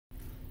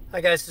Hi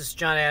guys, this is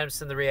John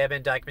Adamson, the Rehab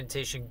and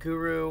Documentation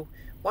Guru.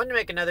 Wanted to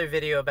make another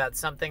video about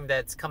something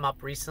that's come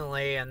up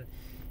recently, and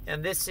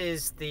this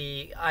is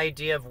the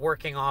idea of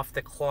working off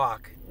the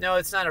clock. No,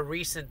 it's not a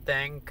recent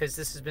thing because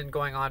this has been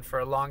going on for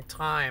a long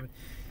time.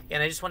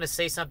 And I just want to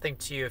say something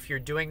to you. If you're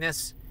doing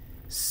this,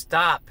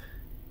 stop.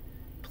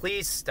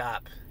 Please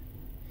stop.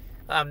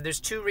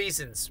 There's two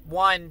reasons.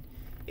 One,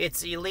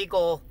 it's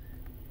illegal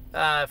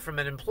from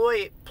an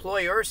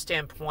employer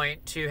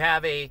standpoint to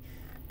have a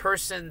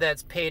person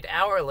that's paid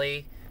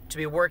hourly to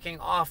be working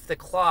off the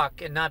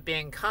clock and not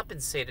being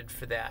compensated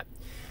for that.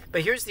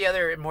 But here's the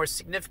other more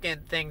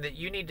significant thing that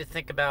you need to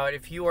think about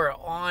if you are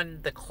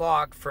on the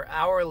clock for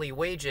hourly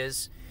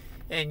wages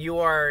and you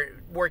are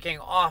working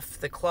off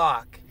the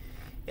clock.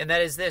 And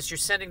that is this: you're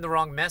sending the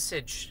wrong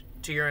message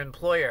to your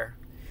employer.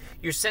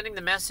 You're sending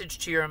the message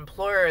to your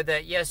employer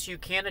that yes, you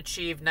can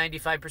achieve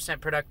 95%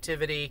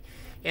 productivity,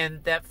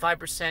 and that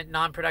 5%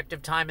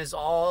 non-productive time is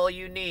all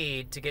you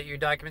need to get your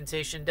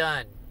documentation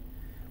done,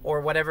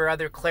 or whatever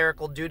other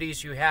clerical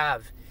duties you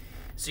have.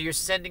 So you're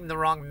sending the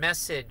wrong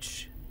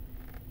message,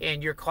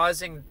 and you're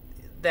causing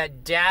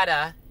that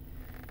data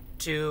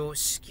to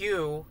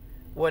skew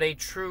what a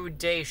true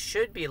day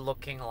should be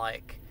looking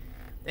like.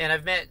 And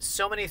I've met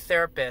so many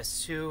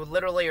therapists who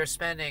literally are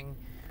spending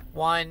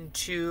 1,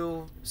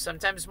 2,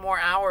 sometimes more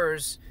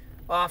hours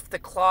off the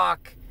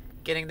clock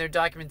getting their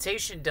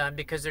documentation done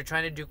because they're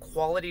trying to do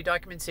quality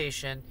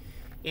documentation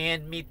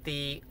and meet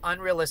the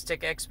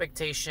unrealistic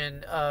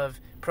expectation of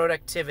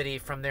productivity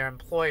from their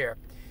employer.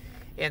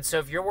 And so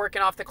if you're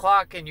working off the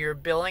clock and you're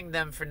billing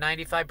them for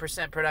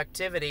 95%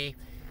 productivity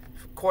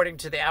according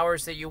to the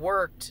hours that you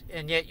worked,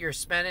 and yet you're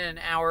spending an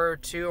hour or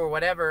two or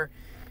whatever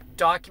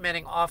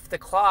documenting off the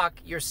clock,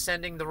 you're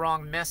sending the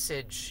wrong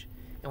message.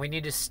 And we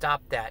need to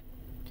stop that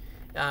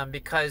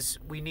because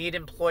we need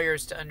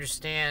employers to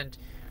understand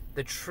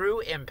the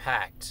true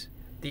impact,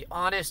 the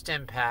honest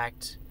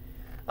impact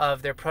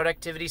of their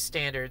productivity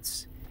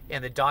standards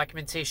and the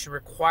documentation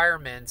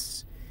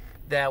requirements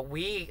that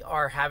we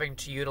are having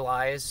to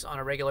utilize on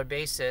a regular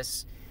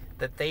basis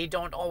that they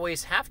don't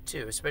always have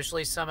to,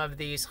 especially some of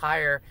these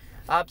higher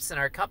ups in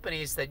our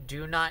companies that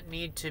do not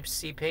need to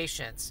see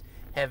patients,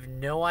 have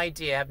no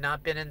idea, have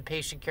not been in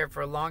patient care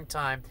for a long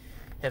time,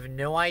 have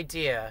no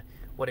idea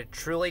what it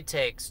truly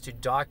takes to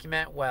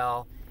document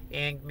well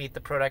and meet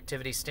the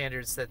productivity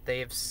standards that they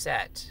have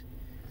set.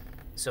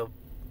 So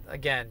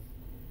again,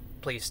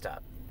 please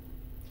stop.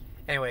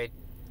 Anyway,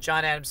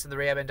 John Adamson, the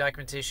Rehab and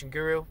Documentation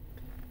Guru.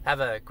 Have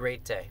a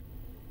great day.